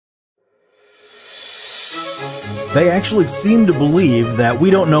They actually seem to believe that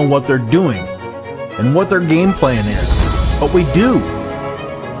we don't know what they're doing and what their game plan is, but we do.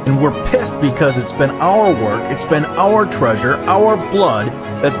 And we're pissed because it's been our work, it's been our treasure, our blood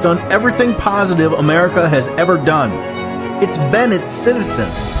that's done everything positive America has ever done. It's been its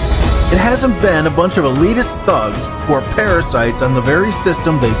citizens. It hasn't been a bunch of elitist thugs who are parasites on the very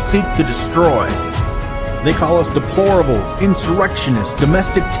system they seek to destroy. They call us deplorables, insurrectionists,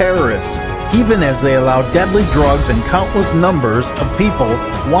 domestic terrorists, even as they allow deadly drugs and countless numbers of people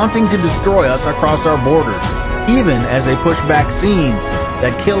wanting to destroy us across our borders, even as they push vaccines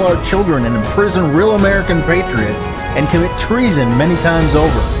that kill our children and imprison real American patriots and commit treason many times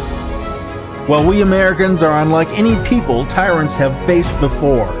over. While we Americans are unlike any people tyrants have faced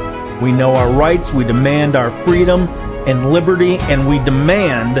before. We know our rights, we demand our freedom and liberty, and we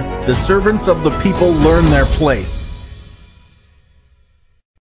demand the servants of the people learn their place.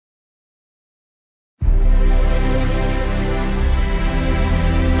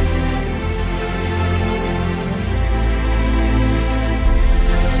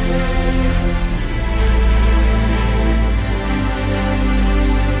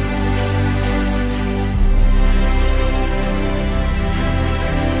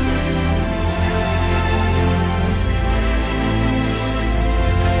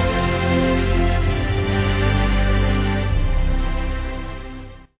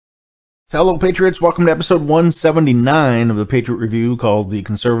 Hello, Patriots. Welcome to episode 179 of the Patriot Review called the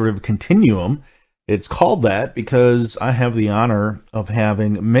Conservative Continuum. It's called that because I have the honor of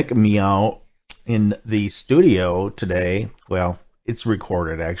having Mick Meow in the studio today. Well, it's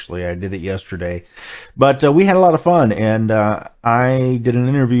recorded, actually. I did it yesterday. But we had a lot of fun, and I did an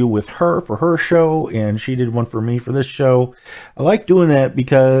interview with her for her show, and she did one for me for this show. I like doing that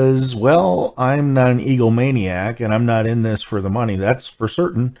because, well, I'm not an egomaniac, and I'm not in this for the money. That's for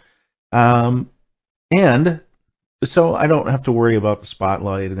certain. And so I don't have to worry about the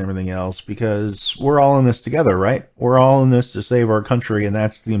spotlight and everything else because we're all in this together, right? We're all in this to save our country, and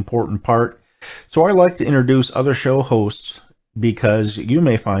that's the important part. So I like to introduce other show hosts because you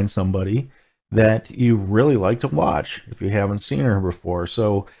may find somebody that you really like to watch if you haven't seen her before.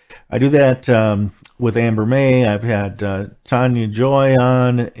 So I do that with Amber May. I've had Tanya Joy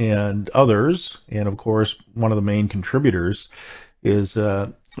on and others. And, of course, one of the main contributors is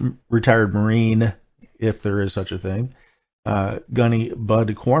retired Marine, if there is such a thing, Gunny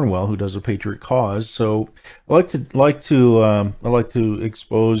Bud Cornwell, who does a Patriot Cause. So I like to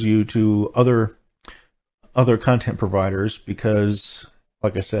expose you to other content providers because,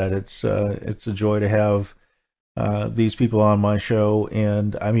 like I said, it's a joy to have these people on my show,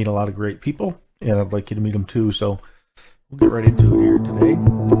 and I meet a lot of great people, and I'd like you to meet them too. So we'll get right into it here today,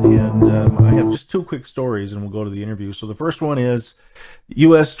 and I have just two quick stories, and we'll go to the interview. So the first one is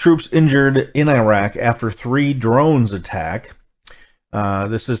U.S. troops injured in Iraq after 3 drones attack.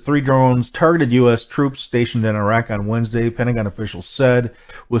 This is 3 drones targeted U.S. troops stationed in Iraq on Wednesday, Pentagon officials said,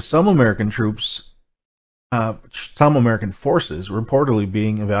 with some American forces reportedly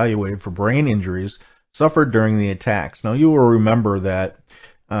being evaluated for brain injuries suffered during the attacks. Now, you will remember that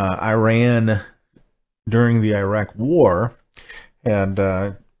Iran, during the Iraq War,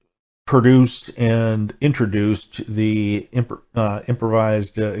 had produced and introduced the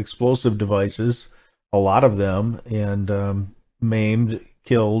improvised explosive devices, a lot of them, and maimed,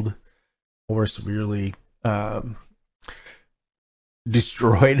 killed, or severely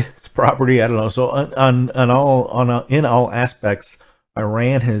destroyed property. I don't know. So in all aspects,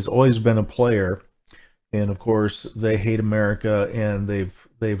 Iran has always been a player, and of course they hate America, and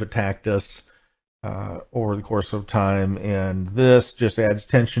they've attacked us over the course of time, and this just adds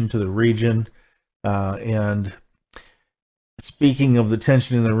tension to the region. And speaking of the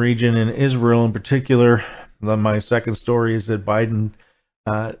tension in the region, in Israel in particular, my second story is that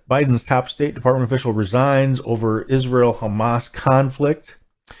Biden's top State Department official resigns over Israel-Hamas conflict.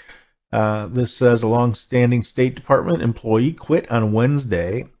 This says a long-standing State Department employee quit on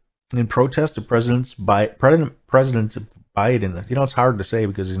Wednesday in protest of President Biden. You know, it's hard to say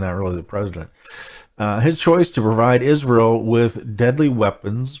because he's not really the president. His choice to provide Israel with deadly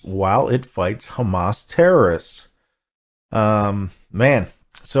weapons while it fights Hamas terrorists. Man,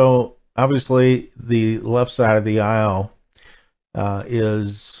 so obviously the left side of the aisle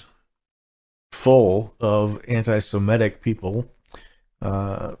is full of anti-Semitic people.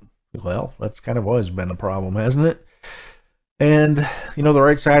 Well, that's kind of always been the problem, hasn't it? And, you know, the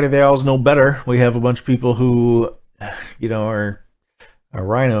right side of the aisle is no better. We have a bunch of people who, you know, are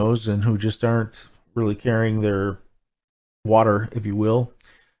rhinos and who just aren't really carrying their water, if you will.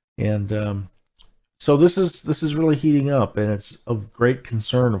 And so this is really heating up, and it's of great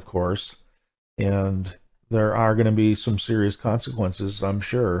concern, of course. And there are going to be some serious consequences, I'm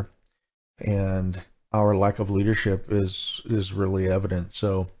sure, and our lack of leadership is really evident.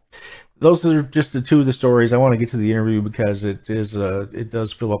 So those are just the two of the stories. I want to get to the interview because it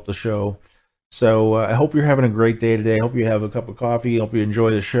does fill up the show. So I hope you're having a great day today. I hope you have a cup of coffee. I hope you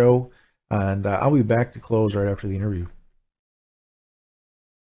enjoy the show, and I'll be back to close right after the interview.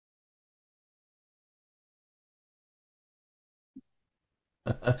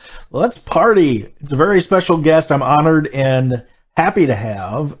 Let's party. It's a very special guest. I'm honored and happy to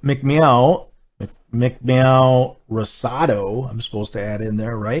have McMeow Rosado. I'm supposed to add in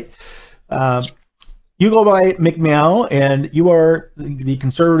there, right? Uh, you go by McMeow, and you are the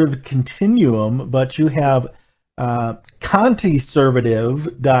conservative Continuum, but you have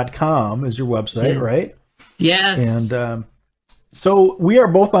contiservative.com is your website, Yeah. right? And Yes. so we are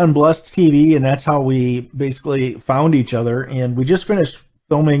both on Blessed TV, and that's how we basically found each other. And we just finished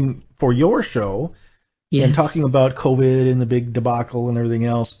filming for your show and talking Yes. about COVID and the big debacle and everything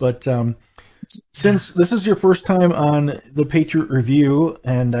else. But since this is your first time on the Patriot Review,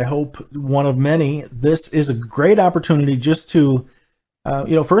 and I hope one of many, this is a great opportunity just to,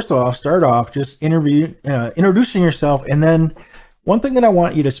 first off, start off just introducing yourself, and then one thing that I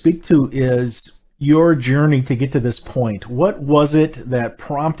want you to speak to is your journey to get to this point. What was it that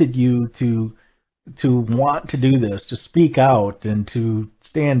prompted you to want to do this, to speak out, and to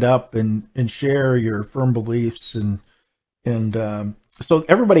stand up and share your firm beliefs and so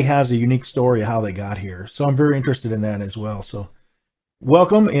everybody has a unique story of how they got here. So I'm very interested in that as well. So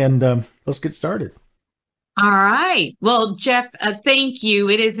welcome, and let's get started. All right. Well, Jeff, thank you.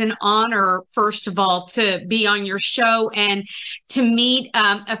 It is an honor, first of all, to be on your show and to meet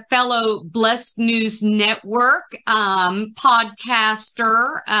a fellow Blessed News Network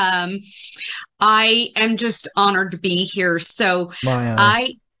podcaster. I am just honored to be here. So My honor.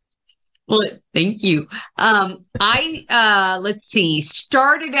 I Well, thank you. Let's see,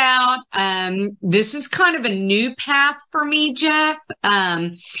 started out, this is kind of a new path for me, Jeff.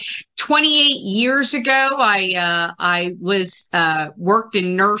 28 years ago, I was, worked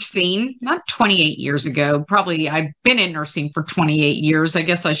in nursing, not 28 years ago, probably I've been in nursing for 28 years. I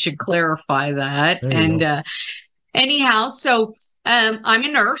guess I should clarify that. There you go. Anyhow, so I'm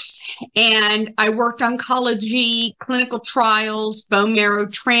a nurse and I worked oncology, clinical trials, bone marrow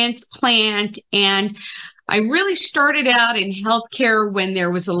transplant, and I really started out in healthcare when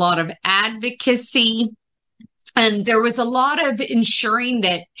there was a lot of advocacy and there was a lot of ensuring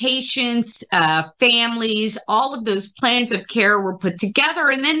that patients, families, all of those plans of care were put together.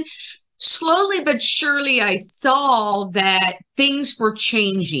 And then slowly but surely, I saw that things were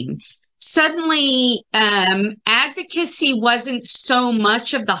changing. Suddenly, advocacy wasn't so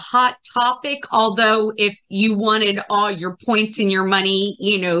much of the hot topic, although if you wanted all your points and your money,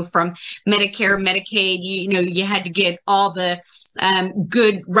 from Medicare, Medicaid, you had to get all the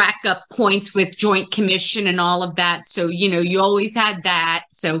good rack up points with Joint Commission and all of that. So, you always had that.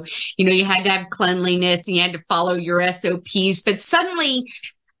 So, you had to have cleanliness and you had to follow your SOPs. But suddenly,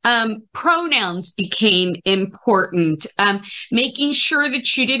 pronouns became important, making sure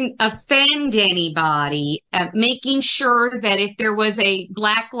that you didn't offend anybody, making sure that if there was a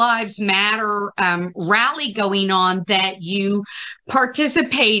Black Lives Matter rally going on, that you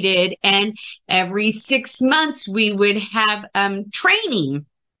participated. And every 6 months, we would have training.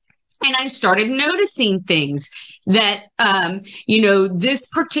 And I started noticing things that, this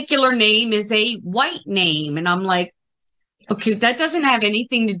particular name is a white name. And I'm like, okay, that doesn't have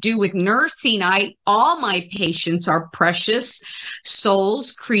anything to do with nursing. All my patients are precious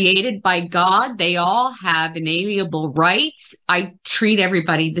souls created by God. They all have inalienable rights. I treat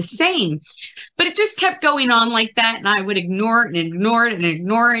everybody the same. But it just kept going on like that, and I would ignore it and ignore it and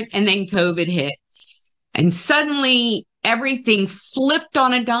ignore it, and then COVID hit. And suddenly everything flipped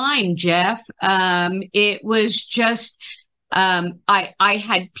on a dime, Jeff. It was just I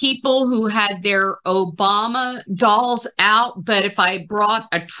had people who had their Obama dolls out, but if I brought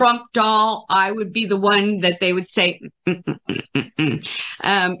a Trump doll, I would be the one that they would say, if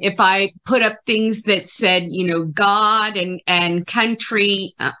I put up things that said, God and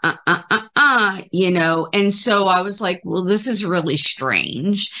country, and so I was like, well, this is really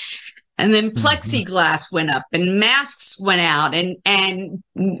strange. And then Mm-hmm. plexiglass went up and masks went out and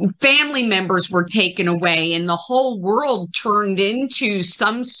family members were taken away and the whole world turned into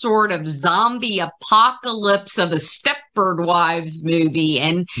some sort of zombie apocalypse of a Stepford Wives movie.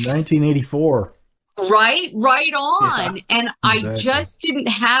 And 1984. right Yeah, on. And I exactly. just didn't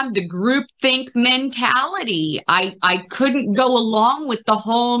have the group think mentality. I couldn't go along with the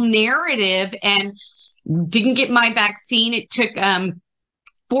whole narrative and didn't get my vaccine. It took,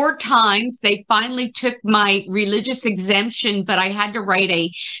 four times. They finally took my religious exemption, but I had to write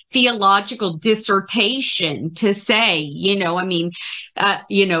a theological dissertation to say,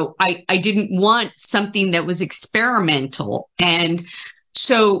 I didn't want something that was experimental. And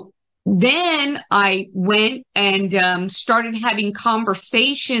so then I went and started having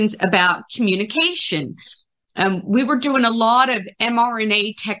conversations about communication. We were doing a lot of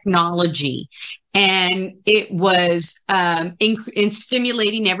mRNA technology, and it was in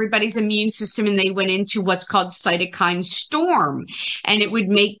stimulating everybody's immune system, and they went into what's called cytokine storm, and it would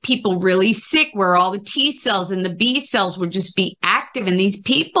make people really sick, where all the T cells and the B cells would just be active, and these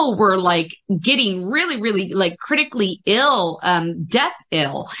people were like getting really, really like critically ill, death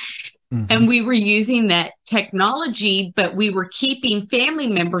ill. Hmm. And we were using that technology, but we were keeping family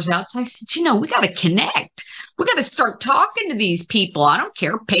members out. So I said, we got to connect. We got to start talking to these people. I don't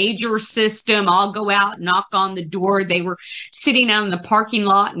care. Pager system. I'll go out, knock on the door. They were sitting out in the parking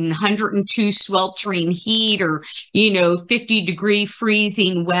lot in 102 sweltering heat, or, 50-degree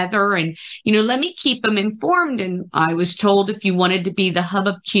freezing weather. And, let me keep them informed. And I was told, if you wanted to be the hub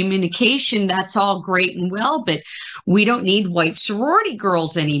of communication, that's all great and well, but we don't need white sorority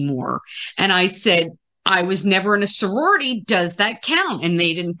girls anymore. And I said, I was never in a sorority. Does that count? And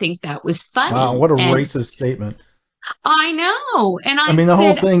they didn't think that was Wow, funny. what a And racist statement. I know. And I I mean,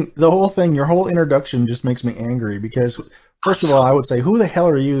 said, your whole introduction just makes me angry because, first of all, I oh, would say, who the hell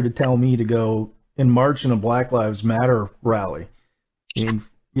are you to tell me to go and march in a Black Lives Matter rally? I mean,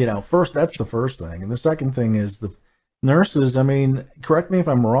 first, that's the first thing. And the second thing is the nurses. I mean, correct me if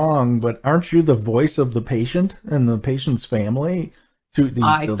I'm wrong, but aren't you the voice of the patient and the patient's family? To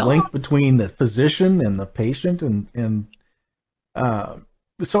I the thought, link between the physician and the patient, and uh,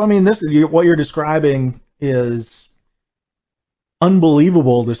 so I mean, this is what you're describing is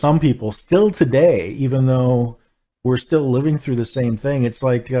unbelievable to some people still today, even though we're still living through the same thing. It's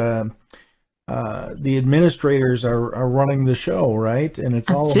like the administrators are running the show, right? And it's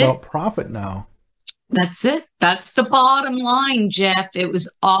all that's it. about profit now. That's it. That's the bottom line, Jeff. It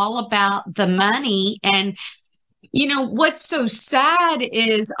was all about the money. And what's so sad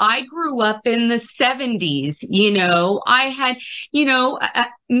is I grew up in the 70s. I had,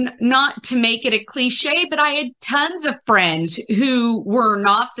 not to make it a cliche, but I had tons of friends who were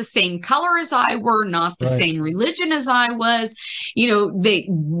not the same color as I were, not the Right. same religion as I was.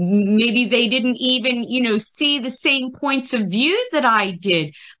 Maybe they didn't even, see the same points of view that I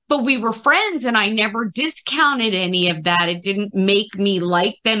did, but we were friends, and I never discounted any of that. It didn't make me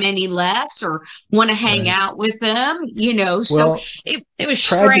like them any less or want to hang Right. out with them, so Well, it was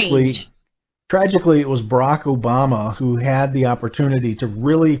tragically, strange. tragically, it was Barack Obama who had the opportunity to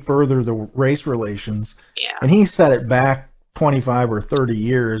really further the race relations, Yeah, and he set it back 25 or 30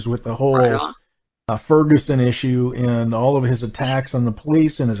 years with the right whole on. Ferguson issue and all of his attacks on the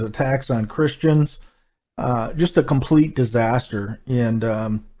police and his attacks on Christians. Just a complete disaster. And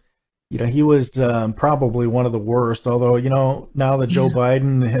he was probably one of the worst. Although, now that Joe Yeah,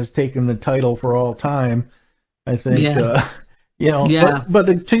 Biden has taken the title for all time, I think, yeah, yeah,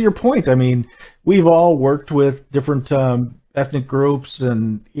 but to your point, I mean, we've all worked with different ethnic groups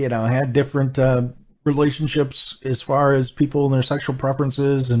and, had different relationships as far as people and their sexual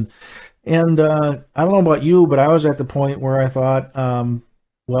preferences. And I don't know about you, but I was at the point where I thought,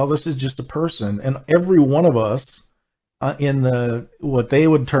 well, this is just a person. And every one of us in the what they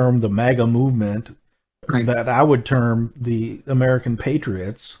would term the MAGA movement, right. that I would term the American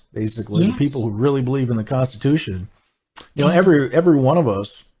patriots, basically the people Yes. who really believe in the Constitution. Yeah. Every one of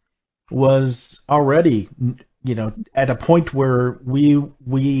us was already, at a point where we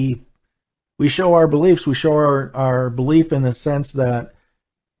show our beliefs. We show our belief in the sense that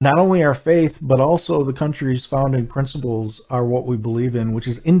not only our faith, but also the country's founding principles are what we believe in, which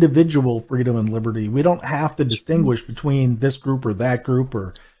is individual freedom and liberty. We don't have to distinguish between this group or that group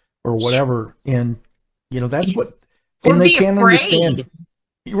or whatever. And that's what, Or and they be can't understand.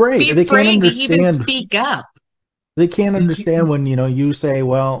 afraid. Right? Be They can't afraid to even understand. speak up. They can't understand when you say,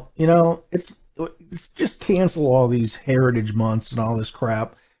 well, it's just cancel all these heritage months and all this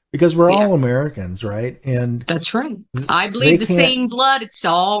crap because we're Yeah, all Americans, right? And that's right. I they believe the can't same blood. It's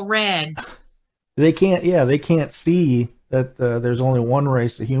all red. they can't see that there's only one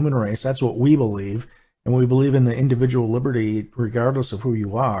race, the human race. That's what we believe, and we believe in the individual liberty regardless of who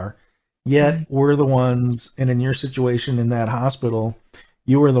you are. Yet Right. we're the ones, and in your situation in that hospital,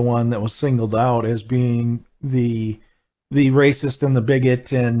 you were the one that was singled out as being the racist and the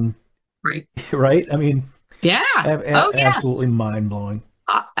bigot, and Right. right. I mean, Yeah. Oh, yeah. absolutely mind blowing.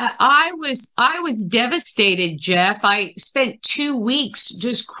 I was devastated, Jeff. I spent 2 weeks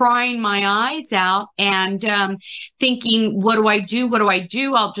just crying my eyes out and thinking, what do I do? What do I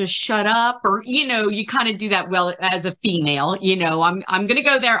do? I'll just shut up, or you kind of do that. Well, as a female, I'm going to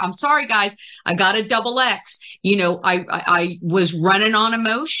go there. I'm sorry, guys. I got a double X. I was running on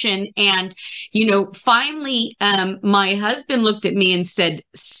emotion, and finally, my husband looked at me and said,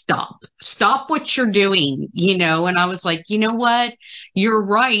 stop what you're doing, and I was like, you know what? You're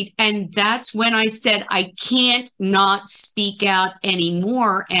right. And that's when I said, I can't not speak out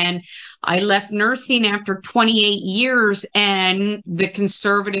anymore. And I left nursing after 28 years and the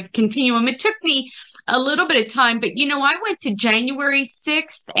conservative continuum. It took me a little bit of time, but I went to January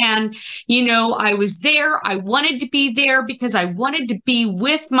 6th and, I was there. I wanted to be there because I wanted to be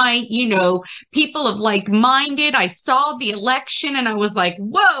with my, people of like-minded. I saw the election and I was like,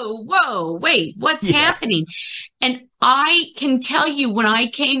 whoa, wait, what's Yeah. happening? And I can tell you, when I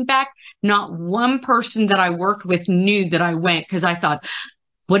came back, not one person that I worked with knew that I went, because I thought,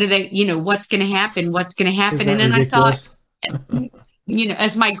 what are they, what's going to happen? What's going to Is happen? that And then I thought, ridiculous?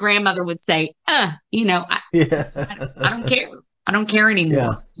 as my grandmother would say, I don't Yeah. care. I don't care Yeah.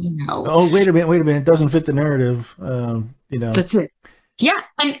 anymore. Oh, wait a minute. It doesn't fit the narrative. That's it. Yeah,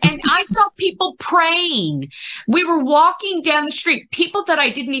 and I saw people praying. We were walking down the street, people that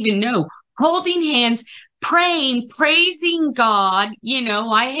I didn't even know, holding hands, praying, praising God.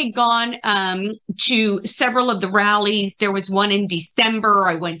 I had gone to several of the rallies. There was one in December.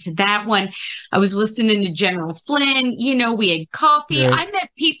 I went to that one. I was listening to General Flynn. We had coffee. Right. I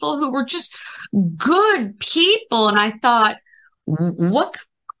met people who were just good people, and I thought, what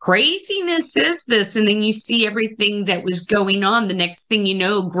craziness is this? And then you see everything that was going on. The next thing you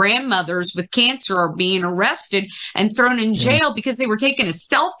know, grandmothers with cancer are being arrested and thrown in Yeah. jail because they were taking a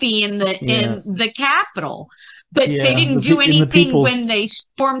selfie in Yeah. the Capitol. But they Yeah. didn't do In the anything when people's they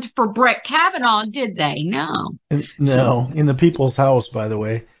stormed for Brett Kavanaugh, did they? No. So, no, in the people's house, by the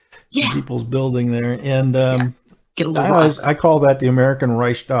way, the yeah, people's building there, and yeah, get a little rough. I call that the American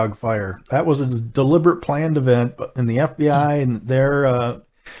Reichstag fire. That was a deliberate, planned event, and the Yeah, FBI and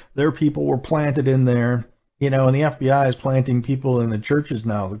their people were planted in there. And the FBI is planting people in the churches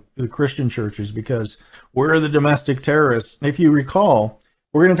now, the Christian churches, because we're the domestic terrorists. If you recall,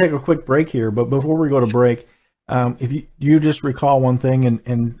 we're going to take a quick break here, but before we go to break, if you just recall one thing,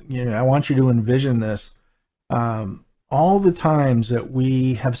 and I want you to envision this. All the times that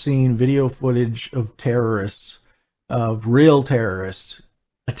we have seen video footage of terrorists, of real terrorists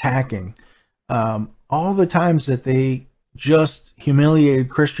attacking, all the times that they just humiliated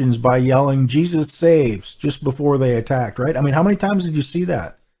Christians by yelling "Jesus saves" just before they attacked, right? I mean, how many times did you see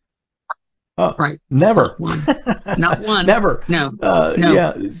that? right. Not Never. one. Not one. Never. No, no,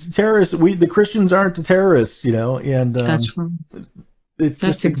 Yeah, it's terrorists. The Christians aren't the terrorists, and that's wrong. it's That's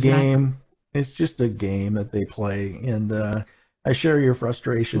just a exactly. game. It's just a game that they play, and I share your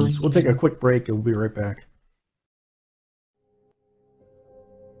frustrations. We'll take a quick break, and we'll be right back.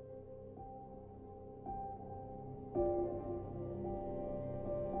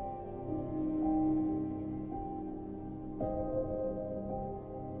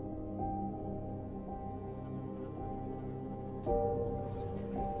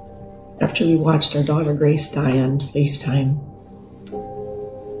 After we watched our daughter Grace die on FaceTime,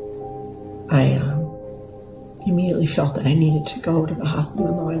 I immediately felt that I needed to go to the hospital,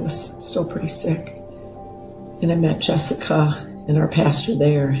 even though I was still pretty sick. And I met Jessica and our pastor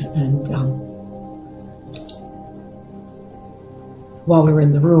there, and while we were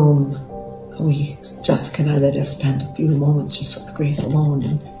in the room, Jessica and I let us spend a few moments just with Grace alone,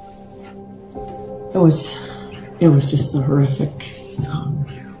 and it was just a horrific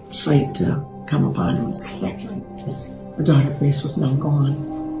sight to come upon us. The fact that our daughter Grace was now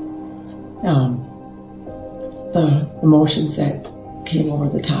gone. The emotions that came over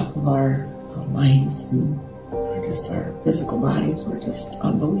the top of our minds and just our physical bodies were just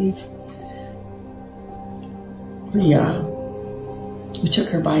unbelief. We took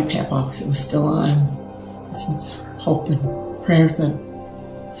her BiPAP off because it was still on. This was hope and prayers that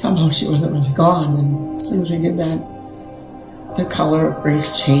somehow she wasn't really gone. And as soon as we did that, the color of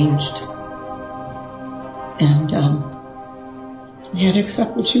Grace changed. And we had to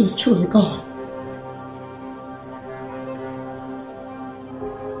accept that she was truly gone.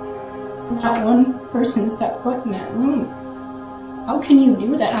 Not one person stepped foot in that room. How can you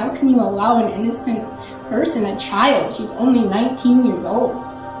do that? How can you allow an innocent person, a child, she's only 19 years old,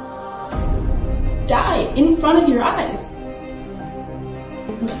 die in front of your eyes?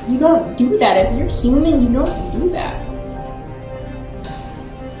 You don't do that. If you're human, you don't do that.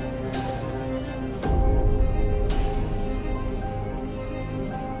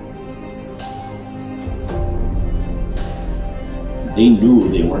 They knew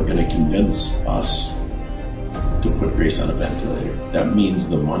they weren't going to convince us to put Grace on a ventilator. That means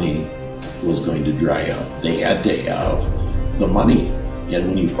the money was going to dry up. They had to have the money. And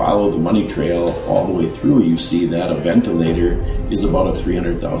when you follow the money trail all the way through, you see that a ventilator is about a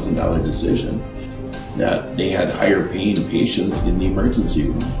 $300,000 decision. That they had higher paying patients in the emergency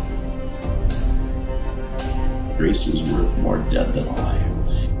room. Grace was worth more dead than alive.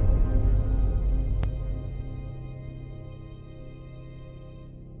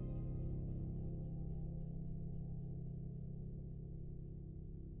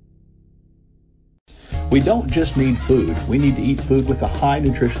 We don't just need food, we need to eat food with a high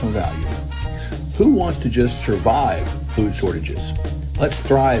nutritional value. Who wants to just survive food shortages? Let's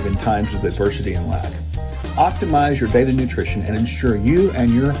thrive in times of adversity and lack. Optimize your daily nutrition and ensure you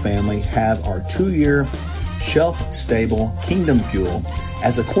and your family have our 2-year shelf-stable Kingdom Fuel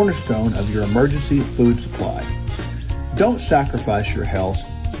as a cornerstone of your emergency food supply. Don't sacrifice your health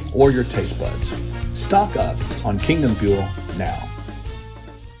or your taste buds. Stock up on Kingdom Fuel now.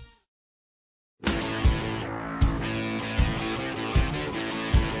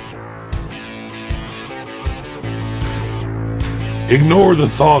 Ignore the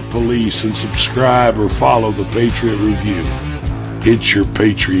thought police and subscribe or follow the Patriot Review. It's your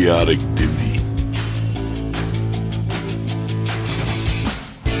patriotic duty.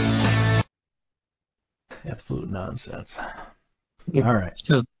 Absolute nonsense. All right.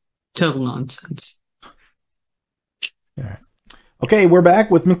 Total nonsense. All right. Okay, we're back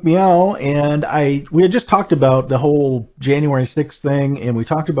with McMeow, and we had just talked about the whole January 6th thing, and we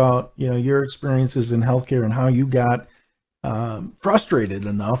talked about your experiences in healthcare and how you got frustrated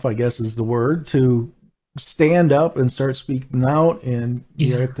enough, I guess is the word, to stand up and start speaking out, and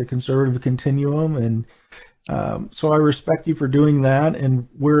you're at the conservative continuum, and so I respect you for doing that. And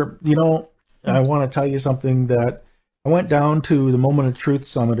I want to tell you something that I went down to the Moment of Truth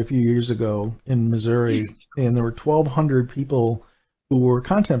Summit a few years ago in Missouri, and there were 1,200 people who were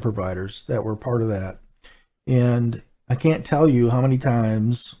content providers that were part of that. And I can't tell you how many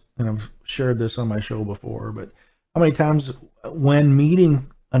times, and I've shared this on my show before, but how many times when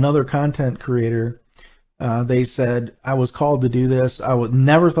meeting another content creator, they said, I was called to do this. I would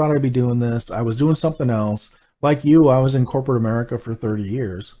never thought I'd be doing this. I was doing something else. Like you, I was in corporate America for 30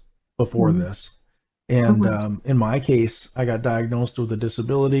 years before this. And in my case, I got diagnosed with a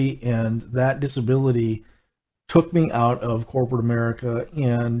disability, and that disability took me out of corporate America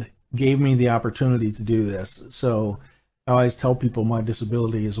and gave me the opportunity to do this. So I always tell people my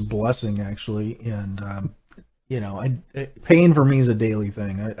disability is a blessing, actually, and pain for me is a daily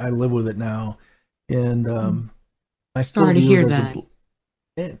thing. I live with it now, and I still Sorry to view hear it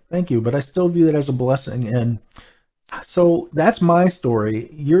as thank you, but I still view it as a blessing. And so that's my story.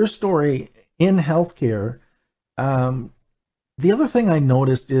 Your story in healthcare. The other thing I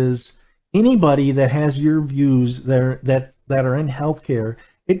noticed is anybody that has your views that are in healthcare,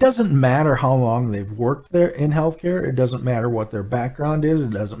 it doesn't matter how long they've worked there in healthcare. It doesn't matter what their background is. It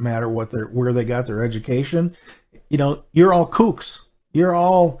doesn't matter where they got their education. You're all kooks. You're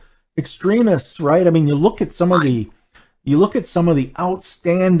all extremists, right? I mean, you look at some of the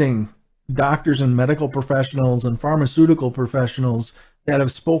outstanding doctors and medical professionals and pharmaceutical professionals that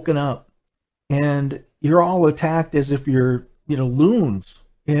have spoken up, and you're all attacked as if you're loons.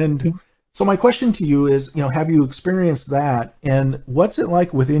 And so my question to you is, have you experienced that, and what's it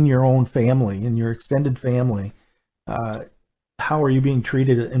like within your own family, in your extended family? How are you being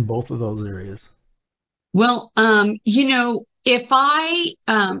treated in both of those areas? Well, if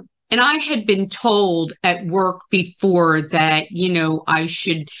and I had been told at work before that, I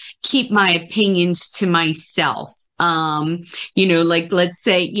should keep my opinions to myself. Like let's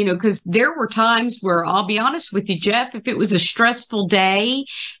say, because there were times where I'll be honest with you, Jeff, if it was a stressful day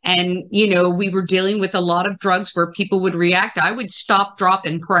and, we were dealing with a lot of drugs where people would react, I would stop, drop,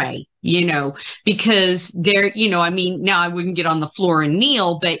 and pray, because there, now I wouldn't get on the floor and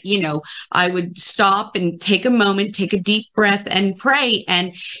kneel, but, I would stop and take a moment, take a deep breath and pray.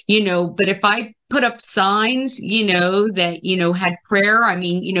 And, but if I put up signs, that, had prayer,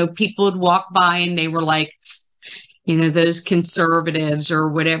 people would walk by and they were like, those conservatives or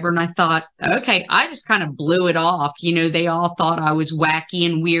whatever. And I thought, okay, I just kind of blew it off. They all thought I was wacky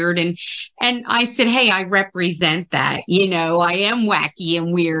and weird. And I said, hey, I represent that. I am wacky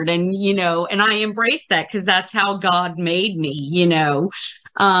and weird. And, and I embrace that because that's how God made me,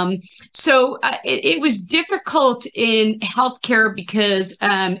 It was difficult in healthcare because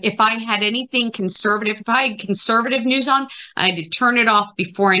if I had anything conservative, if I had conservative news on, I had to turn it off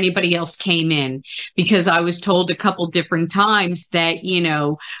before anybody else came in, because I was told a couple different times that,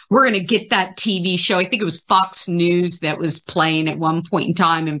 we're going to get that TV show. I think it was Fox News that was playing at one point in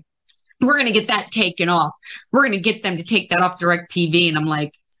time, and we're going to get that taken off. We're going to get them to take that off DirecTV. And I'm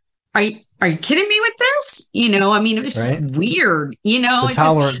like, are you kidding me with this? It was Right? weird, The it's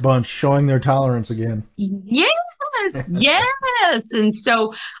tolerant bunch showing their tolerance again. yes, yes. And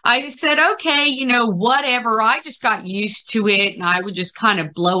so I just said, okay, whatever. I just got used to it and I would just kind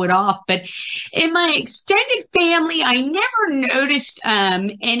of blow it off. But in my extended family, I never noticed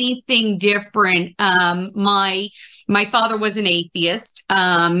anything different. My father was an atheist.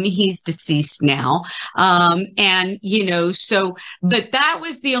 He's deceased now. But that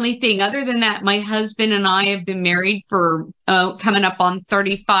was the only thing. Other than that, my husband and I have been married for coming up on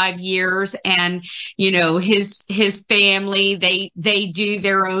 35 years. And, his family, they do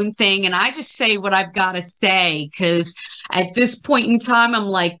their own thing. And I just say what I've got to say, because at this point in time, I'm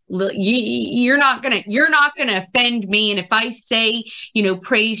like, you're not gonna offend me. And if I say,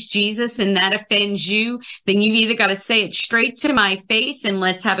 praise Jesus, and that offends you, then you've either got to say it straight to my face and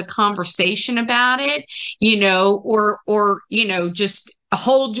let's have a conversation about it, or just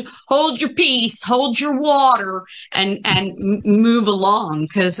hold your peace, hold your water, and move along,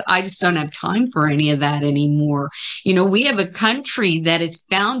 because I just don't have time for any of that anymore. We have a country that is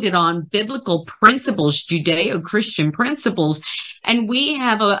founded on biblical principles, Judeo-Christian principles, and we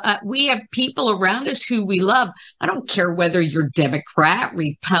have people around us who we love. I don't care whether you're Democrat,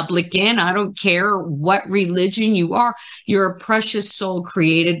 Republican, I don't care what religion you are. You're a precious soul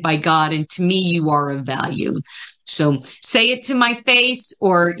created by God, and to me, you are of value. So say it to my face,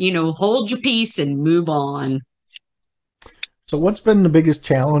 or, hold your peace and move on. So what's been the biggest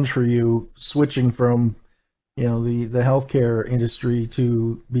challenge for you switching from, the healthcare industry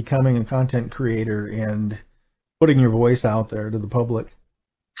to becoming a content creator and putting your voice out there to the public?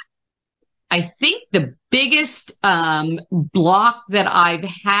 I think the biggest block that I've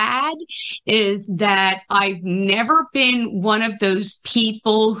had is that I've never been one of those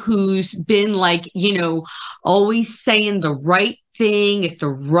people who's been like, always saying the right thing at the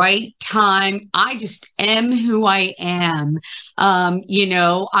right time. I just am who I am. I'm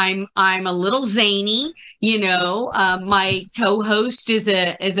a little zany. My co-host is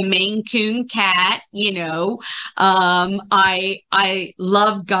a Maine Coon cat. I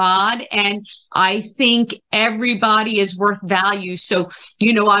love God, and I think everybody is worth value. So,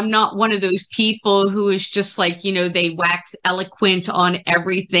 I'm not one of those people who is just like, they wax eloquent on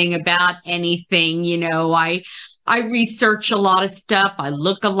everything about anything. I research a lot of stuff. I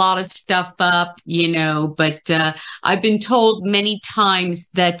look a lot of stuff up, but I've been told many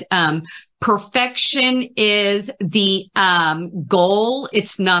times that perfection is the goal.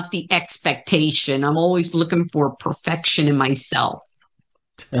 It's not the expectation. I'm always looking for perfection in myself.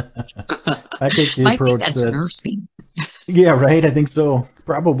 I take the I think approach that's that, nursing. yeah, right. I think so.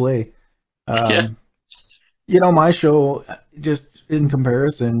 Probably. Yeah. My show, just in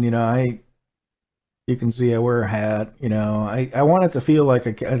comparison, you can see I wear a hat. I want it to feel like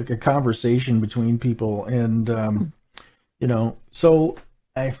a conversation between people, and so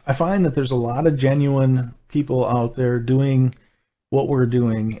I find that there's a lot of genuine people out there doing what we're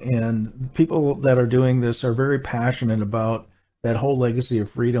doing, and people that are doing this are very passionate about that whole legacy of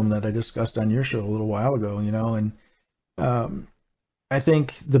freedom that I discussed on your show a little while ago. And I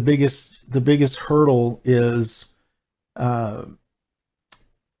think the biggest hurdle is uh,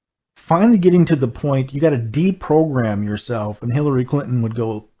 finally getting to the point you got to deprogram yourself. And Hillary Clinton would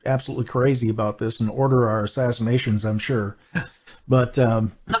go absolutely crazy about this and order our assassinations, I'm sure. But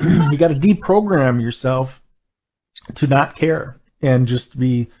you got to deprogram yourself to not care and just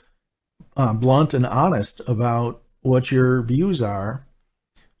be blunt and honest about what your views are.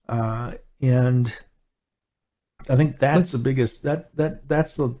 And I think that's the biggest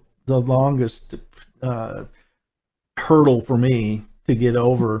that's the longest uh, hurdle for me to get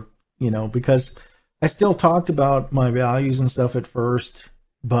over, because I still talked about my values and stuff at first,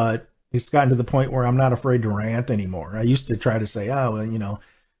 but it's gotten to the point where I'm not afraid to rant anymore. I used to try to say, oh, well,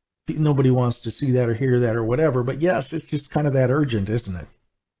 nobody wants to see that or hear that or whatever, but yes, it's just kind of that urgent, isn't it?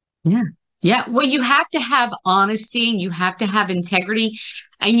 Yeah. Yeah. Well, you have to have honesty, and you have to have integrity,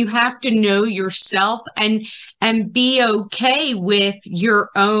 and you have to know yourself, and be okay with your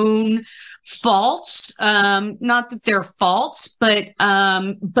own faults, not that they're faults, but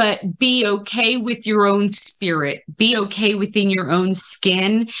be okay with your own spirit, be okay within your own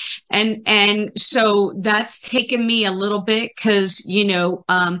skin. And so that's taken me a little bit because,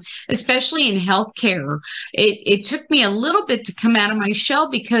 especially in healthcare, it took me a little bit to come out of my shell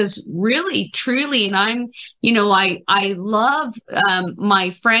because really, truly, and I love,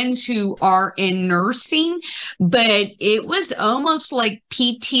 my friends who are in nursing, but it was almost like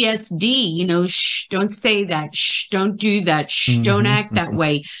PTSD, shh, don't say that, shh, don't do that, shh, don't act that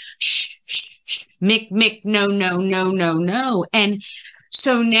way, shh, shh, shh, Mick, no, no, no, no, no. And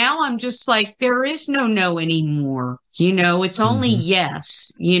so now I'm just like, there is no anymore. It's only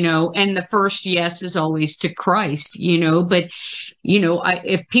yes, and the first yes is always to Christ, but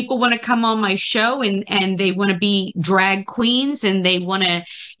if people want to come on my show and they want to be drag queens and they want to,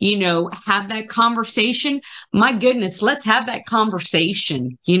 have that conversation, my goodness, let's have that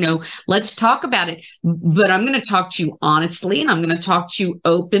conversation. Let's talk about it. But I'm going to talk to you honestly and I'm going to talk to you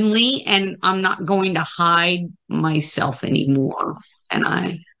openly and I'm not going to hide myself anymore. And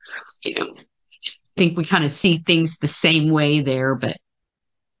I, think we kind of see things the same way there, but.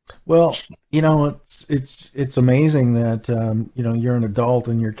 Well, it's amazing that you're an adult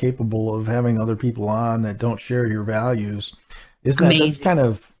and you're capable of having other people on that don't share your values. Isn't that Amazing. that's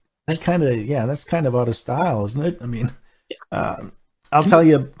kind of out of style, isn't it? I mean, I'll tell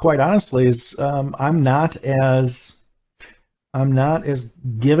you quite honestly, is I'm not as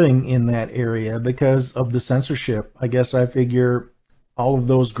giving in that area because of the censorship. I guess I figure all of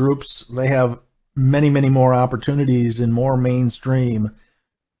those groups, they have many, many more opportunities and more mainstream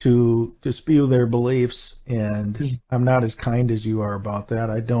to spew their beliefs, and I'm not as kind as you are about that.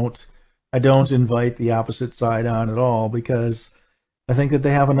 I don't invite the opposite side on at all because I think that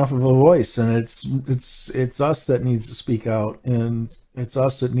they have enough of a voice, and it's us that needs to speak out, and it's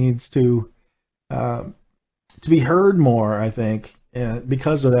us that needs to be heard more. I think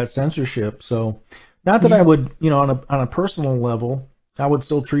because of that censorship. So, not that I would, on a personal level, I would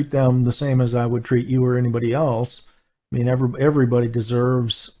still treat them the same as I would treat you or anybody else. I mean, everybody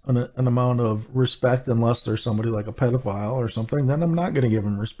deserves an amount of respect unless there's somebody like a pedophile or something. Then I'm not going to give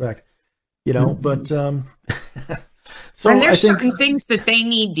them respect, But so And I there's think, certain things that they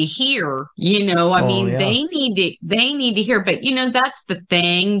need to hear, I oh mean, yeah, they need to hear, but that's the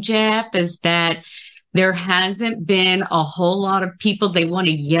thing, Jeff, is that there hasn't been a whole lot of people. They want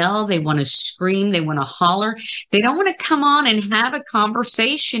to yell, they want to scream, they want to holler. They don't want to come on and have a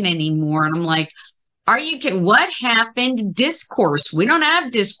conversation anymore. And I'm like, are you kidding? What happened? Discourse. We don't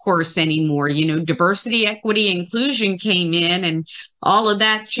have discourse anymore. Diversity, equity, inclusion came in and all of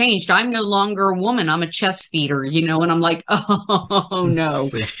that changed. I'm no longer a woman. I'm a chest feeder, and I'm like, oh no,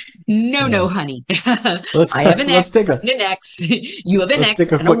 sure, no, yeah. honey. Let's I have an let's X take a and an X. You have an let's X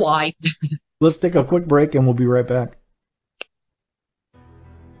take a and a quick Y. let's take a quick break and we'll be right back.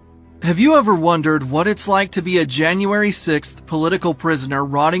 Have you ever wondered what it's like to be a January 6th political prisoner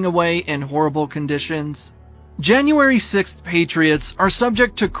rotting away in horrible conditions? January 6th patriots are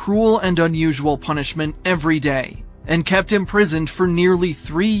subject to cruel and unusual punishment every day and kept imprisoned for nearly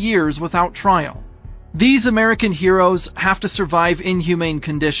 3 years without trial. These American heroes have to survive inhumane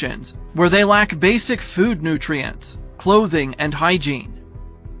conditions where they lack basic food nutrients, clothing, and hygiene.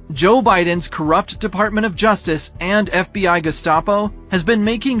 Joe Biden's corrupt Department of Justice and FBI Gestapo has been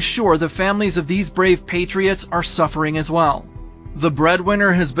making sure the families of these brave patriots are suffering as well. The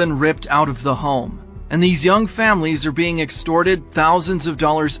breadwinner has been ripped out of the home, and these young families are being extorted thousands of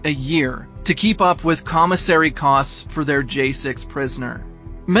dollars a year to keep up with commissary costs for their J6 prisoner.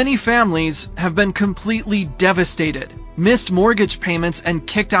 Many families have been completely devastated, missed mortgage payments, and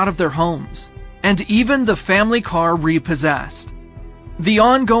kicked out of their homes, and even the family car repossessed. The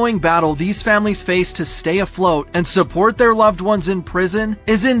ongoing battle these families face to stay afloat and support their loved ones in prison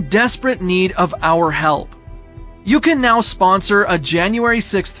is in desperate need of our help. You can now sponsor a January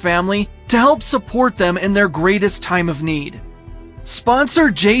 6th family to help support them in their greatest time of need. Sponsor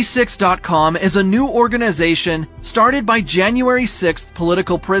J6.com is a new organization started by January 6th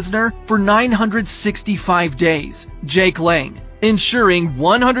political prisoner for 965 days, Jake Lang, ensuring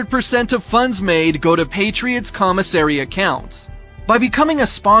 100% of funds made go to Patriots commissary accounts. By becoming a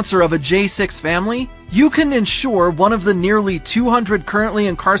sponsor of a J6 family, you can ensure one of the nearly 200 currently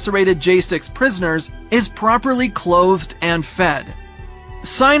incarcerated J6 prisoners is properly clothed and fed.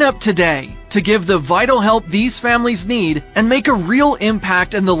 Sign up today to give the vital help these families need and make a real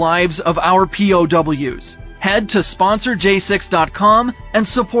impact in the lives of our POWs. Head to sponsorj6.com and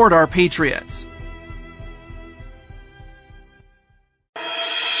support our patriots.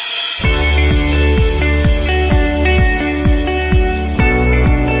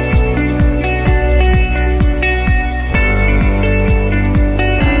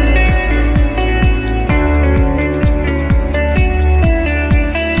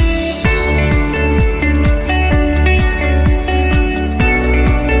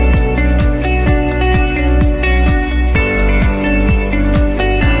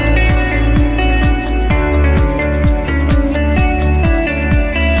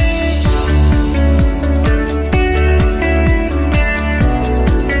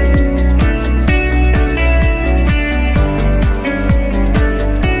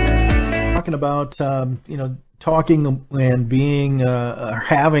 talking and being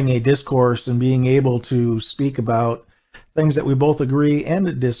having a discourse and being able to speak about things that we both agree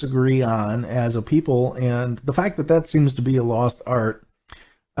and disagree on as a people, and the fact that that seems to be a lost art.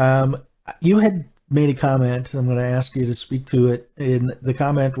 You had made a comment. I'm going to ask you to speak to it. And the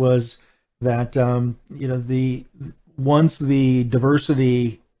comment was that the once the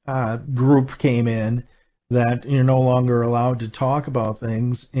diversity group came in, that you're no longer allowed to talk about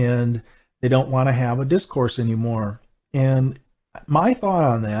things, and they don't want to have a discourse anymore. And my thought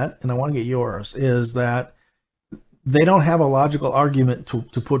on that, and I want to get yours, is that they don't have a logical argument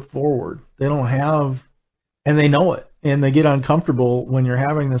to put forward. They don't have, and they know it, and they get uncomfortable when you're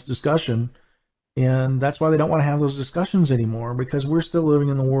having this discussion, and that's why they don't want to have those discussions anymore, because we're still living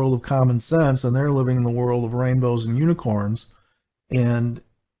in the world of common sense, and they're living in the world of rainbows and unicorns, and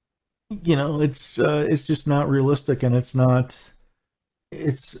it's just not realistic, and it's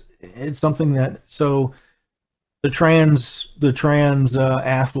something that, so the trans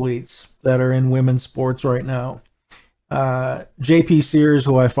athletes that are in women's sports right now. JP Sears,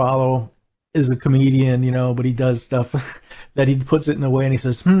 who I follow, is a comedian, but he does stuff that he puts it in a way, and he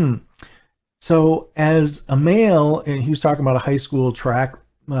says, so as a male, and he was talking about a high school track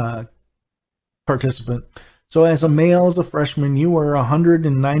participant. So as a male, as a freshman, you were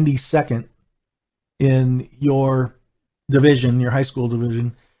 192nd in your division, your high school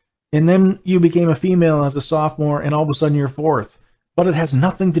division, and then you became a female as a sophomore, and all of a sudden you're fourth. But it has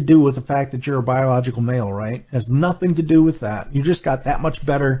nothing to do with the fact that you're a biological male, right? It has nothing to do with that. You just got that much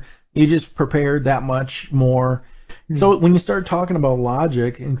better. You just prepared that much more. So when you start talking about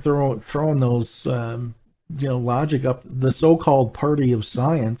logic and throwing those logic up, the so-called party of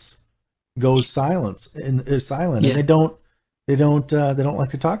science goes silent, and is silent, and they don't like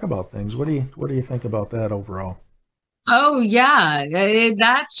to talk about things. What do you think about that overall? Oh yeah,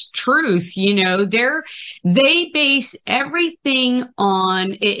 that's truth. They base everything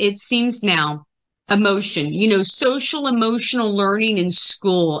on, it seems now, emotion, social emotional learning in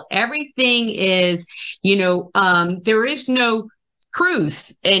school. Everything is, there is no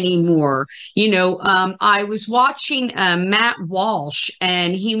truth anymore. I was watching Matt Walsh,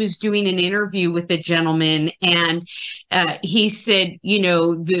 and he was doing an interview with a gentleman, and he said,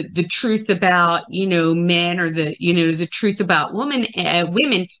 the truth about, men, or the truth about women.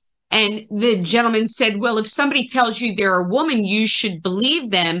 And the gentleman said, well, if somebody tells you they're a woman, you should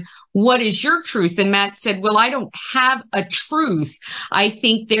believe them. What is your truth? And Matt said, well, I don't have a truth. I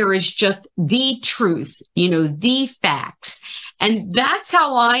think there is just the truth, the facts. And that's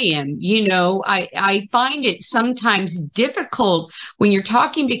how I am. I find it sometimes difficult when you're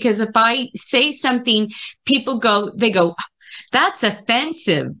talking, because if I say something, they go, that's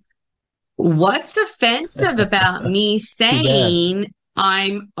offensive. What's offensive about me saying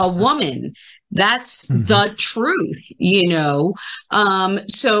I'm a woman? That's the truth,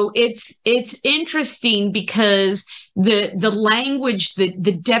 So it's interesting, because the language,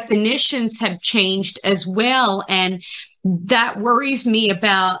 the definitions have changed as well, and that worries me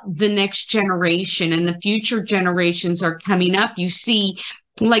about the next generation, and the future generations are coming up. You see,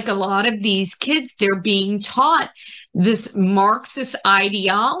 like a lot of these kids, they're being taught this Marxist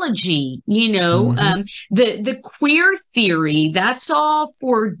ideology, the queer theory. That's all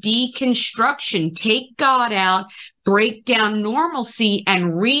for deconstruction. Take God out, break down normalcy,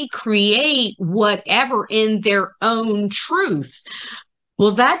 and recreate whatever in their own truth.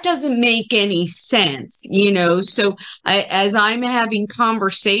 Well, that doesn't make any sense, So as I'm having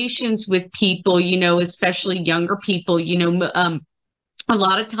conversations with people, especially younger people, a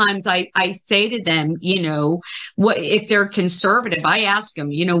lot of times I say to them, what if they're conservative, I ask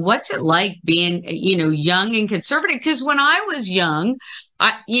them, what's it like being, young and conservative? Because when I was young,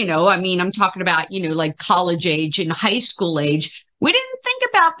 I'm talking about, like college age and high school age, we didn't think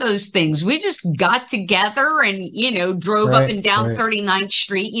about those things. We just got together and, drove up and down 39th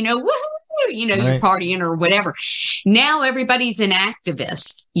Street, woohoo, you're partying or whatever. Now everybody's an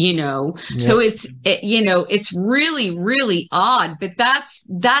activist, so it's really, really odd, but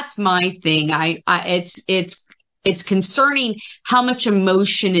that's my thing. It's concerning how much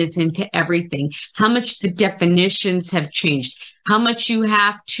emotion is into everything, how much the definitions have changed, how much you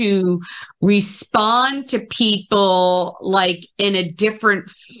have to respond to people like in a different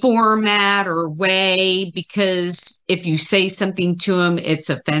format or way, because if you say something to them, it's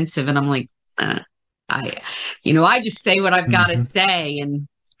offensive. And I'm like, I just say what I've got to say and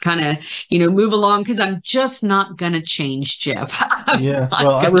kind of, move along, because I'm just not going to change, Jeff. Yeah,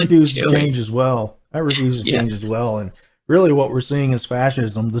 well, I refuse to change as well. And really what we're seeing is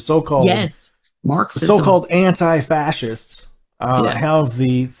fascism. The so-called Marxism. The so-called anti-fascists have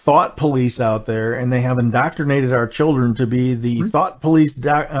the thought police out there, and they have indoctrinated our children to be the thought police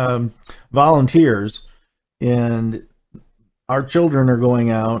volunteers, and our children are going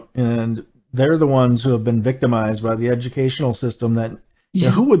out, and they're the ones who have been victimized by the educational system that, you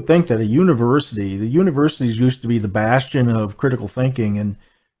know, who would think that the universities used to be the bastion of critical thinking and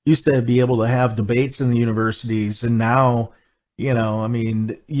used to be able to have debates in the universities, and now, you know, I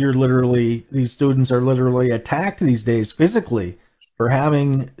mean, these students are literally attacked these days physically for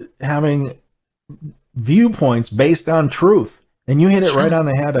having viewpoints based on truth. And you hit it right on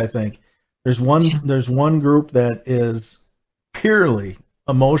the head, I think. There's one group that is purely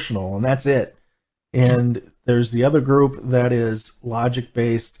emotional, and that's it. And there's the other group that is logic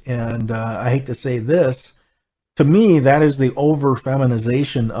based, and I hate to say this, to me, that is the over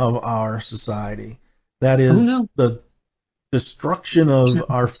feminization of our society. That is the destruction of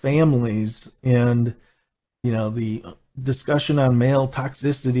our families, and, you know, the discussion on male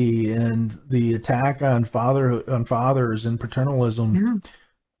toxicity and the attack on fathers and paternalism.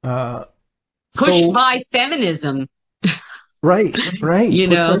 Pushed by feminism. Right. You Pushed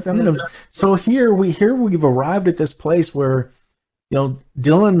know? by feminism. So here we've arrived at this place where, you know,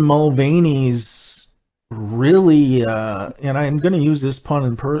 Dylan Mulvaney's really, and I'm going to use this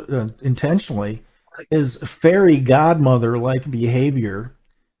pun intentionally, is fairy godmother like behavior.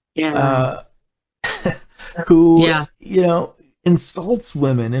 Who, you know, insults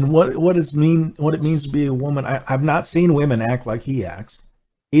women and what it means to be a woman. I've not seen women act like he acts.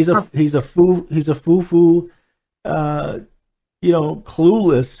 He's a foo-foo, you know,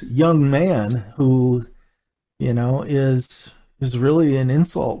 clueless young man who, you know, is really an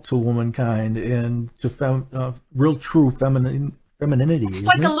insult to womankind and to real true femininity. It's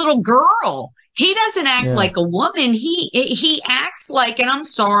like a little girl. He doesn't act like a woman. He acts like, and I'm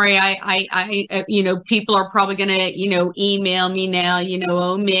sorry, I you know, people are probably gonna, you know, email me now, you know,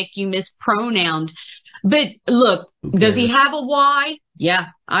 oh Mick, you mispronounced. But look, does he have a Y? Yeah,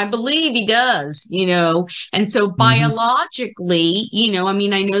 I believe he does, you know. And so biologically, you know, I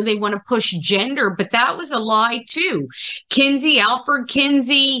mean, I know they want to push gender, but that was a lie too. Alfred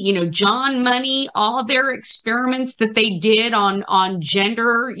Kinsey, you know, John Money, all their experiments that they did on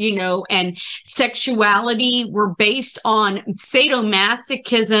gender, you know, and sexuality were based on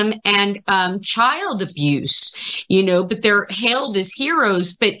sadomasochism and child abuse, you know, but they're hailed as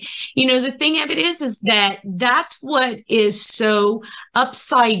heroes. But, you know, the thing of it is that that's what is so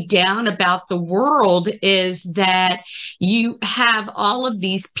upside down about the world, is that you have all of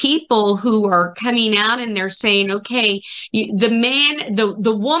these people who are coming out and they're saying, okay,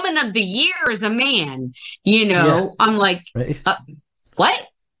 the woman of the year is a man, you know. I'm like, what?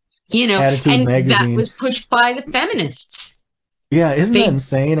 You know, Attitude and magazine. that was pushed by the feminists. Yeah, isn't that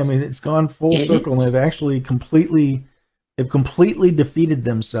insane? I mean, it's gone full circle, and they've actually completely defeated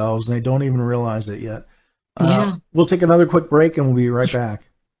themselves, and they don't even realize it yet. We'll take another quick break, and we'll be right back.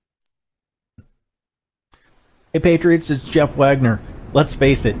 Hey, Patriots, it's Jeff Wagner. Let's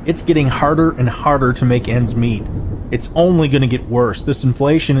face it, it's getting harder and harder to make ends meet. It's only going to get worse. This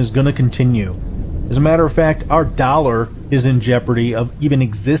inflation is going to continue. As a matter of fact, our dollar is in jeopardy of even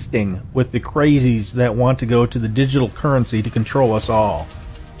existing with the crazies that want to go to the digital currency to control us all.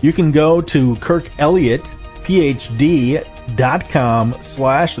 You can go to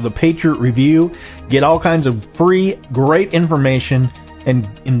kirkelliottphd.com/The Patriot Review, get all kinds of free, great information, and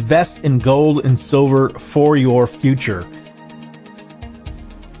invest in gold and silver for your future.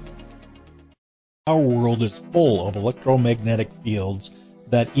 Our world is full of electromagnetic fields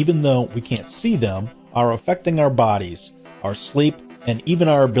that, even though we can't see them, are affecting our bodies, our sleep, and even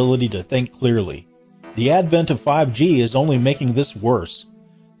our ability to think clearly. The advent of 5G is only making this worse.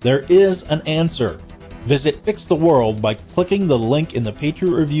 There is an answer. Visit Fix the World by clicking the link in the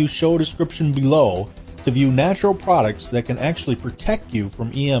Patriot Review show description below to view natural products that can actually protect you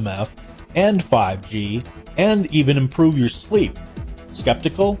from EMF and 5G and even improve your sleep.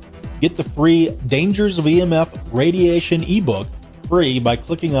 Skeptical? Get the free Dangers of EMF Radiation ebook free by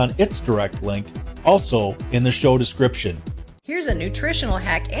clicking on its direct link, also in the show description. Here's a nutritional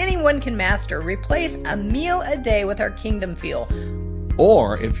hack anyone can master. Replace a meal a day with our Kingdom Fuel.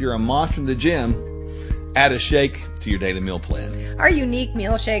 Or if you're a monster in the gym, add a shake to your daily meal plan. Our unique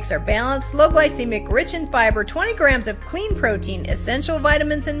meal shakes are balanced, low glycemic, rich in fiber, 20 grams of clean protein, essential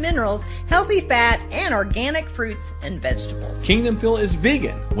vitamins and minerals, healthy fat, and organic fruits and vegetables. Kingdom Fuel is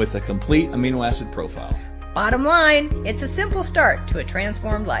vegan with a complete amino acid profile. Bottom line, it's a simple start to a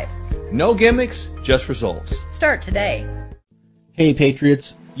transformed life. No gimmicks, just results. Start today. Hey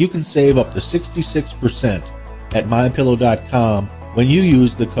Patriots, you can save up to 66% at MyPillow.com when you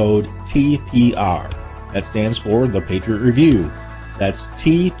use the code TPR. That stands for The Patriot Review. That's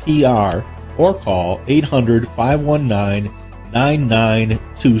TPR, or call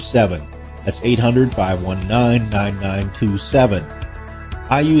 800-519-9927. That's 800-519-9927.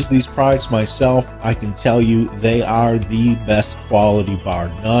 I use these products myself. I can tell you they are the best quality bar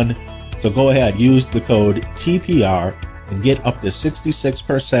none. So go ahead, use the code TPR and get up to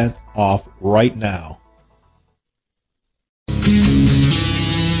 66% off right now.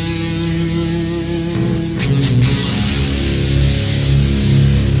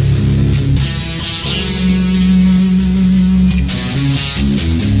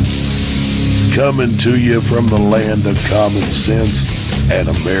 Coming to you from the land of common sense and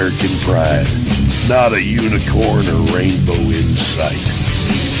American pride. Not a unicorn or rainbow in sight.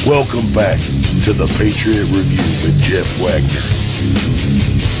 Welcome back to the Patriot Review with Jeff Wagner.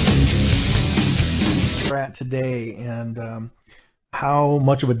 We're at today, and how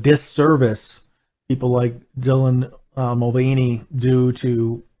much of a disservice people like Dylan Mulvaney do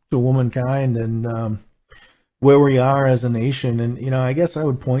to womankind, and where we are as a nation. And I guess I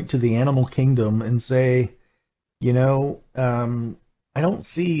would point to the animal kingdom and say, I don't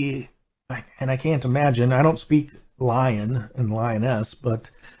see, and I can't imagine, I don't speak lion and lioness, but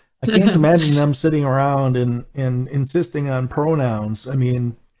I can't imagine them sitting around and insisting on pronouns. I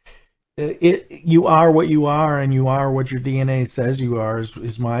mean, you are what you are, and you are what your DNA says you are,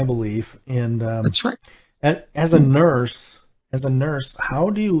 is my belief. And That's right. as a nurse, how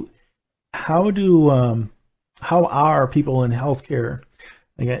are people in healthcare?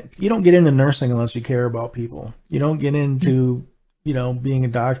 Like, you don't get into nursing unless you care about people. You don't get into being a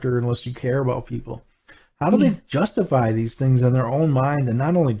doctor unless you care about people. How do they justify these things in their own mind, and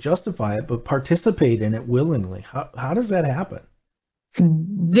not only justify it, but participate in it willingly? How does that happen?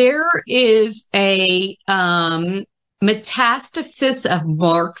 There is a metastasis of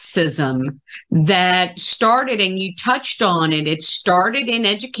Marxism that started, and you touched on it. It started in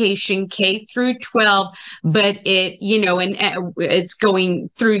education, K through 12, but it's going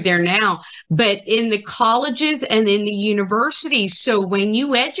through there now, but in the colleges and in the universities. So when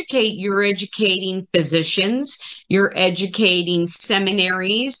you educate, you're educating physicians, you're educating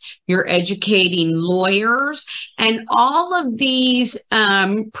seminaries, you're educating lawyers, and all of these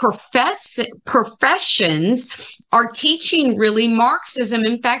professions are teaching really Marxism.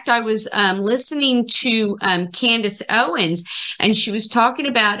 In fact, I was listening to Candace Owens, and she was talking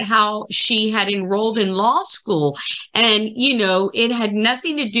about how she had enrolled in law school, and it had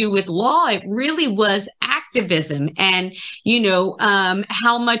nothing to do with law. It really was activism, and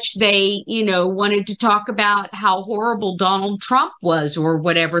how much they wanted to talk about how horrible Donald Trump was, or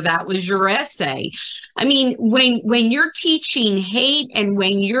whatever. That was your essay. I mean, when you're teaching hate and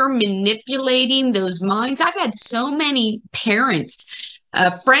when you're manipulating those minds, I've had so many parents,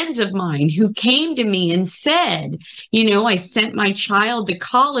 friends of mine, who came to me and said, I sent my child to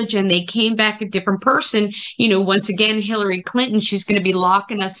college and they came back a different person. Once again, Hillary Clinton, she's going to be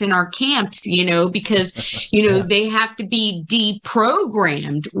locking us in our camps, because, Yeah. they have to be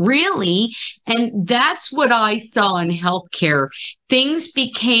deprogrammed, really. And that's what I saw in healthcare. Things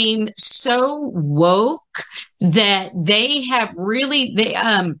became so woke that they really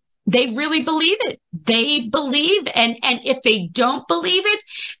believe it. They believe, and if they don't believe it,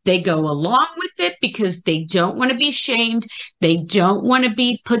 they go along with it because they don't want to be shamed. They don't want to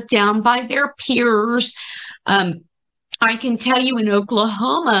be put down by their peers. I can tell you, in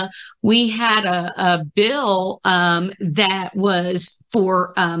Oklahoma, we had a bill that was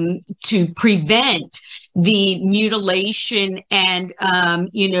for to prevent the mutilation and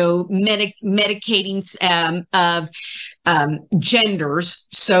medicating of genders.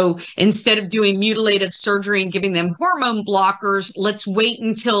 So instead of doing mutilative surgery and giving them hormone blockers, let's wait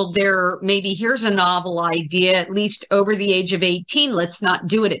until they're, maybe here's a novel idea, at least over the age of 18. Let's not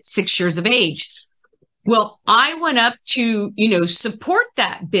do it at 6 years of age. Well, I went up to, support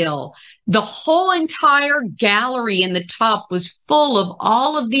that bill. The whole entire gallery in the top was full of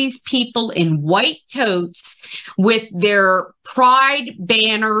all of these people in white coats with their pride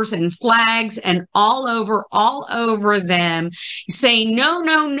banners and flags and all over them, saying, no,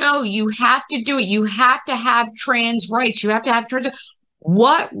 no, no, you have to do it. You have to have trans rights. You have to have trans.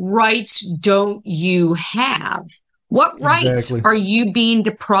 What rights don't you have? What rights Exactly. are you being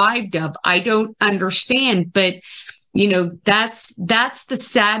deprived of? I don't understand, but that's the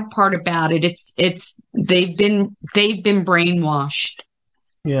sad part about it. They've been brainwashed.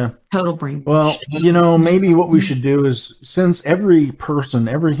 Yeah. Total brainwash. Well, maybe what we should do is, since every person,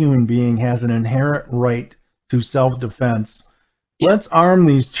 every human being has an inherent right to self-defense, let's arm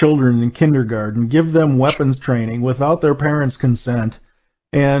these children in kindergarten, give them weapons training without their parents' consent,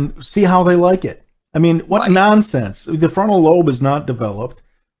 and see how they like it. I mean, what Right. nonsense. The frontal lobe is not developed.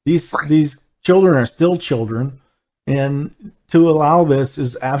 These children are still children, and to allow this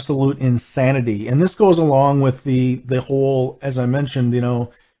is absolute insanity. And this goes along with the whole, as I mentioned,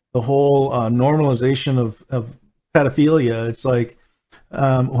 the whole normalization of pedophilia. It's like,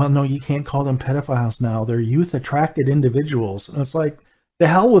 well, no, you can't call them pedophiles now. They're youth attracted individuals. And it's like, the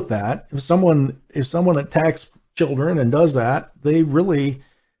hell with that. If someone attacks children and does that, they really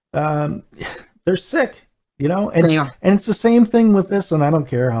um, they're sick, and They are. and it's the same thing with this. And I don't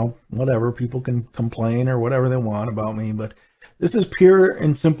care how whatever people can complain or whatever they want about me, but this is pure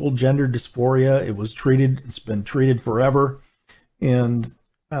and simple gender dysphoria. It's been treated forever, and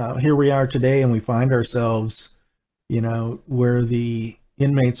here we are today, and we find ourselves, where the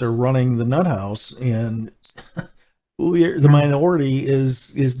inmates are running the nut house, and the minority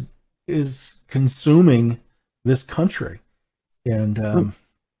is consuming this country, and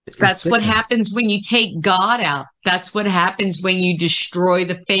it's That's what sickening. happens when you take God out. That's what happens when you destroy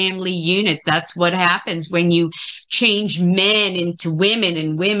the family unit. That's what happens when you change men into women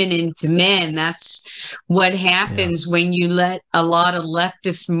and women into men. That's what Yeah, happens when you let a lot of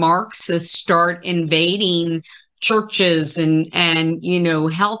leftist Marxists start invading churches and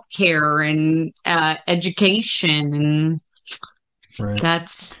healthcare and education, and right.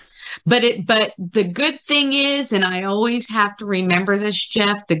 that's but the good thing is, and I always have to remember this,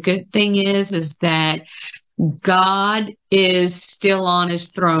 Jeff, the good thing is that God is still on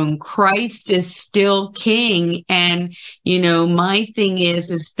his throne. Christ is still king. And, my thing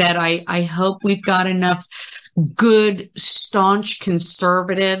is that I hope we've got enough good, staunch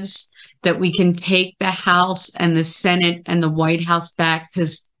conservatives that we can take the House and the Senate and the White House back,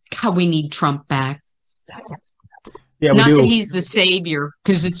 because God, we need Trump back. Yeah, we Not that do. he's the savior,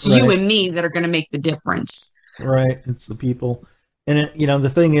 because it's you Right, and me that are going to make the difference. right. It's the people, and the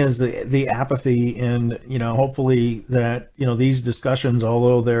thing is the apathy, and hopefully that these discussions,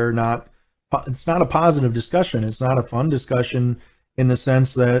 although they're not, it's not a positive discussion. It's not a fun discussion in the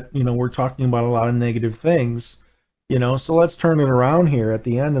sense that we're talking about a lot of negative things. So let's turn it around here at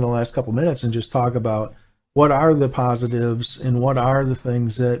the end in the last couple minutes and just talk about what are the positives and what are the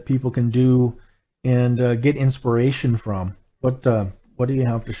things that people can do and get inspiration from. What do you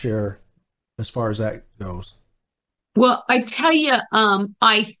have to share as far as that goes? Well, I tell you,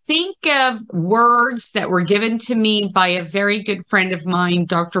 I think of words that were given to me by a very good friend of mine,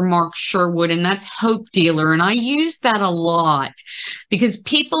 Dr. Mark Sherwood, and that's hope dealer. And I use that a lot because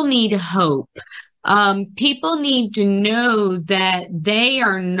people need hope. People need to know that they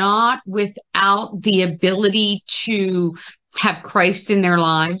are not without the ability to have Christ in their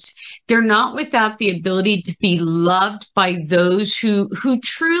lives. They're not without the ability to be loved by those who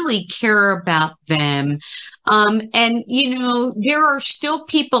truly care about them. And there are still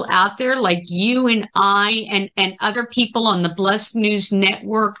people out there like you and I and other people on the Blessed News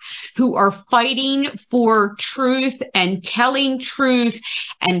Network who are fighting for truth and telling truth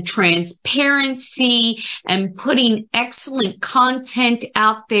and transparency and putting excellent content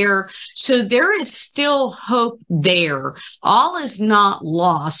out there. So there is still hope there. All is not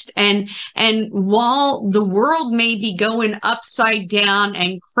lost. And while the world may be going upside down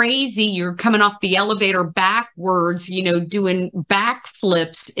and crazy, you're coming off the elevator backwards, doing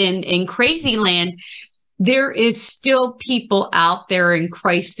backflips in crazy land, there is still people out there and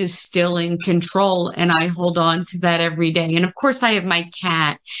Christ is still in control. And I hold on to that every day. And of course, I have my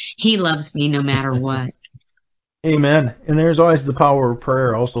cat. He loves me no matter what. Amen. And there's always the power of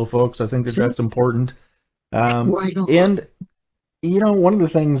prayer, also, folks. I think that that's important. Right on. And one of the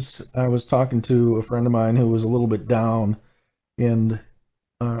things, I was talking to a friend of mine who was a little bit down and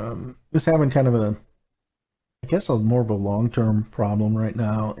was having kind of I guess, more of a long-term problem right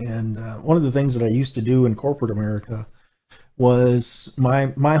now. And one of the things that I used to do in corporate America was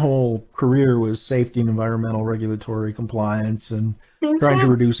my whole career was safety and environmental regulatory compliance and trying to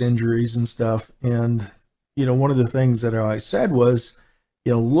reduce injuries and stuff. And one of the things that I said was,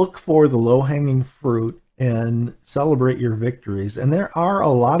 look for the low-hanging fruit and celebrate your victories. And there are a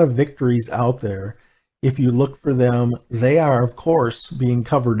lot of victories out there. If you look for them, they are, of course, being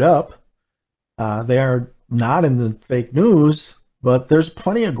covered up. They are not in the fake news, but there's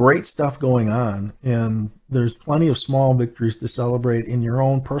plenty of great stuff going on, and there's plenty of small victories to celebrate in your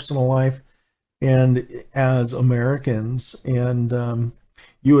own personal life and as Americans. And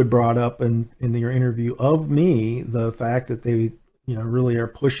you had brought up in your interview of me the fact that they, really are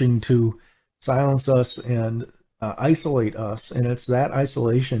pushing to silence us and isolate us, and it's that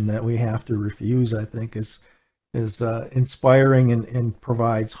isolation that we have to refuse. I think is inspiring and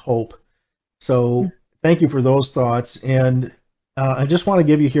provides hope. So thank you for those thoughts. And I just want to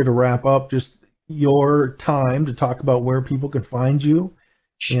give you here to wrap up, just, your time to talk about where people can find you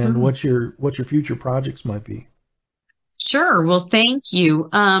and Sure. what your future projects might be. Sure. Well, thank you.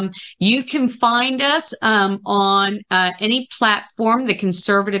 You can find us on any platform, the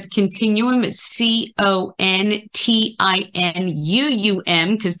Conservative Continuum. It's Continuum,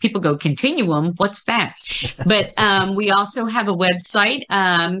 because people go, Continuum, what's that? But we also have a website,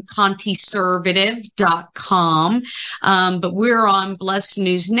 contiservative.com. But we're on Blessed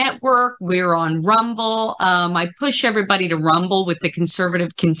News Network. We're on Rumble. I push everybody to Rumble with the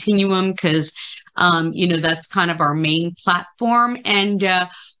Conservative Continuum because that's kind of our main platform. And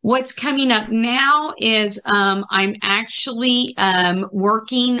what's coming up now is I'm actually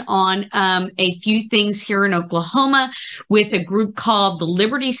working on a few things here in Oklahoma with a group called the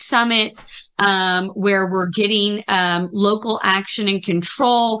Liberty Summit. Where we're getting local action and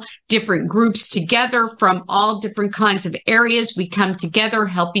control, different groups together from all different kinds of areas. We come together,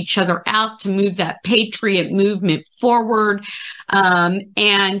 help each other out to move that patriot movement forward.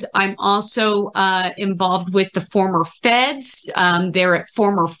 And I'm also involved with the former feds. They're at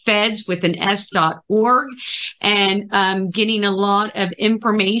formerfeds with an s.org, and getting a lot of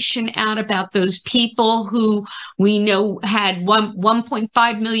information out about those people who we know had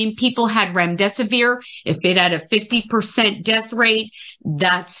 1.5 million people had remdesivir. If it had a 50% death rate,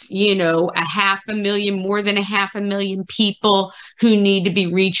 that's, a 500,000, more than 500,000 people who need to be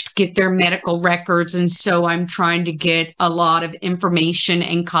reached, get their medical records. And so I'm trying to get a lot of information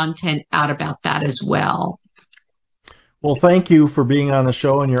and content out about that as well. Well, thank you for being on the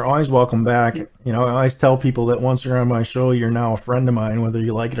show, and you're always welcome back. I always tell people that once you're on my show, you're now a friend of mine, whether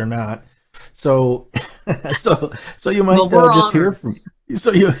you like it or not. So, so you might just hear from.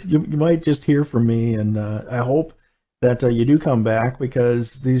 So you might just hear from me, and I hope that you do come back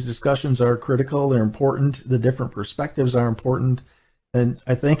because these discussions are critical. They're important. The different perspectives are important, and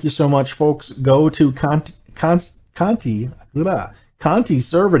I thank you so much, folks. Go to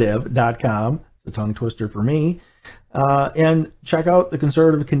contiservative.com. It's a tongue twister for me. And check out the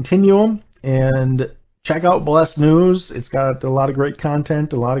Conservative Continuum and check out Blessed News. It's got a lot of great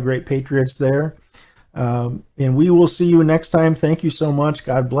content, a lot of great patriots there. And we will see you next time. Thank you so much.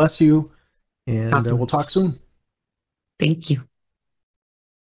 God bless you. And we'll talk soon. Thank you.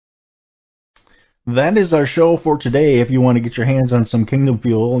 That is our show for today. If you want to get your hands on some Kingdom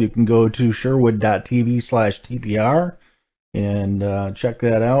Fuel, you can go to sherwood.tv/TPR and check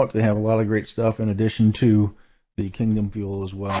that out. They have a lot of great stuff in addition to the Kingdom Fuel as well.